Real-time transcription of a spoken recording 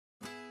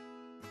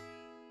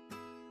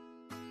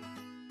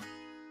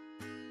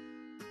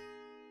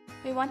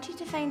We wanted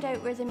to find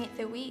out where the meat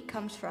that we eat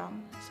comes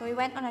from, so we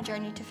went on a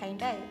journey to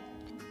find out.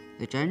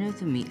 The journey of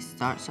the meat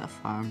starts at a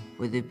farm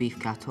where the beef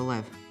cattle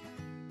live.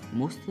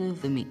 Most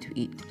of the meat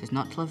we eat does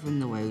not live in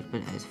the wild,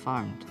 but it is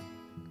farmed.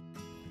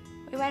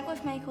 We went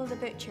with Michael the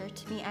butcher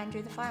to meet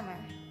Andrew the farmer.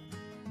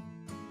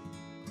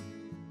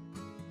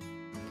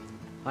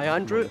 Hi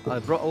Andrew, I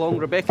brought along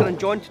Rebecca and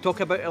John to talk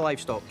about our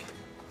livestock.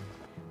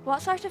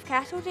 What sort of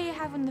cattle do you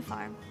have on the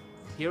farm?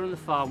 Here on the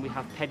farm we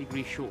have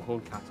pedigree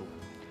shorthorn cattle.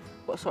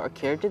 What sort of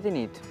care do they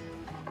need?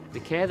 The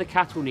care the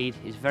cattle need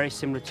is very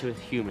similar to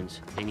humans.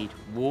 They need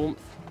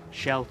warmth,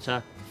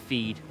 shelter,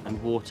 feed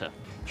and water.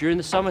 During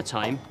the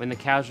summertime, when the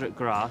cows are at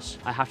grass,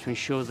 I have to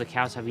ensure the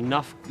cows have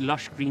enough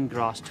lush green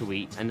grass to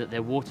eat and that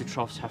their water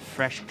troughs have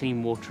fresh,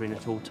 clean water in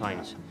at all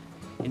times.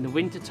 In the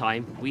winter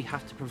time, we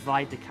have to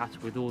provide the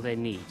cattle with all their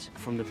needs,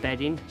 from the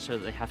bedding so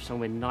that they have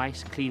somewhere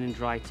nice, clean and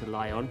dry to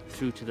lie on,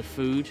 through to the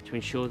food to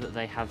ensure that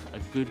they have a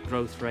good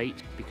growth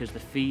rate, because the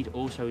feed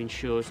also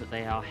ensures that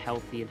they are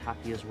healthy and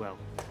happy as well.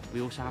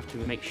 We also have to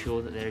make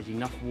sure that there is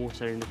enough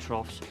water in the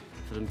troughs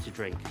for them to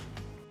drink.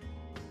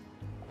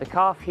 The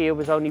calf here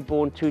was only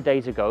born 2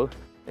 days ago.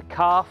 The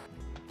calf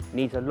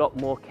needs a lot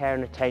more care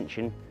and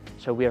attention,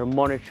 so we are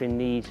monitoring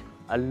these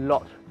a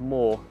lot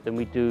more than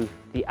we do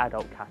the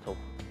adult cattle.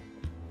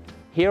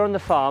 Here on the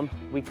farm,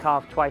 we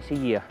calve twice a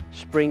year,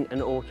 spring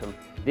and autumn.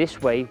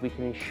 This way we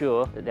can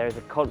ensure that there is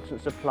a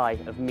constant supply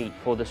of meat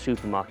for the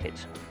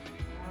supermarkets.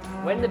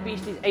 When the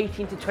beast is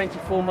 18 to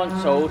 24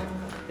 months old,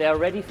 they are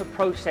ready for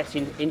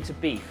processing into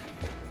beef.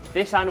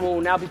 This animal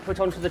will now be put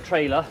onto the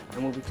trailer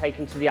and will be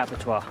taken to the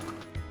abattoir.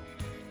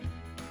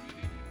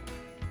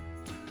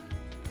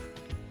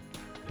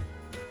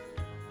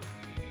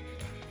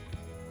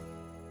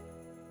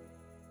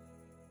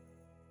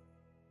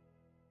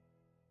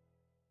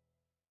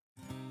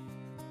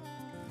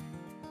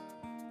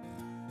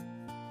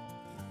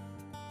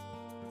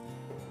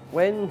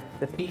 When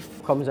the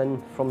beef comes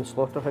in from the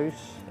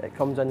slaughterhouse, it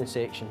comes in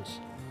sections.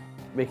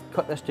 We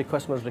cut this to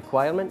customers'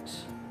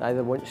 requirements. They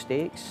either want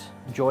steaks,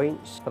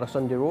 joints for a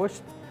Sunday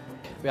roast.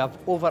 We have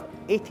over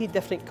 80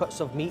 different cuts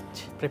of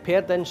meat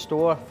prepared in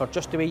store for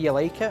just the way you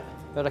like it.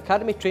 Our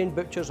academy trained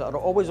butchers are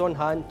always on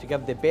hand to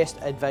give the best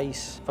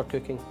advice for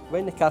cooking.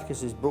 When the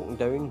carcass is broken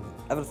down,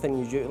 everything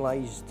is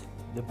utilised.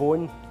 The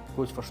bone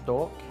goes for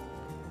stock.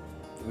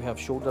 We have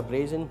shoulder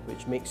braising,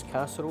 which makes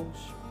casseroles,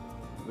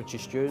 which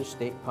is stews,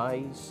 steak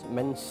pies,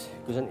 mince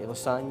goes into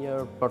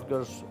lasagna,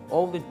 burgers.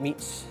 All the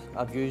meats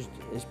are used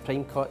as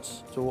prime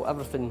cuts, so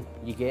everything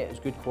you get is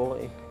good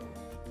quality.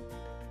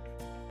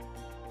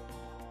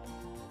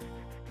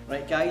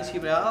 Right guys,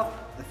 here we have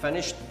the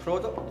finished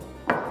product.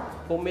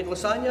 Homemade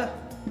lasagna.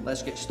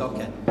 Let's get stuck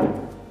in.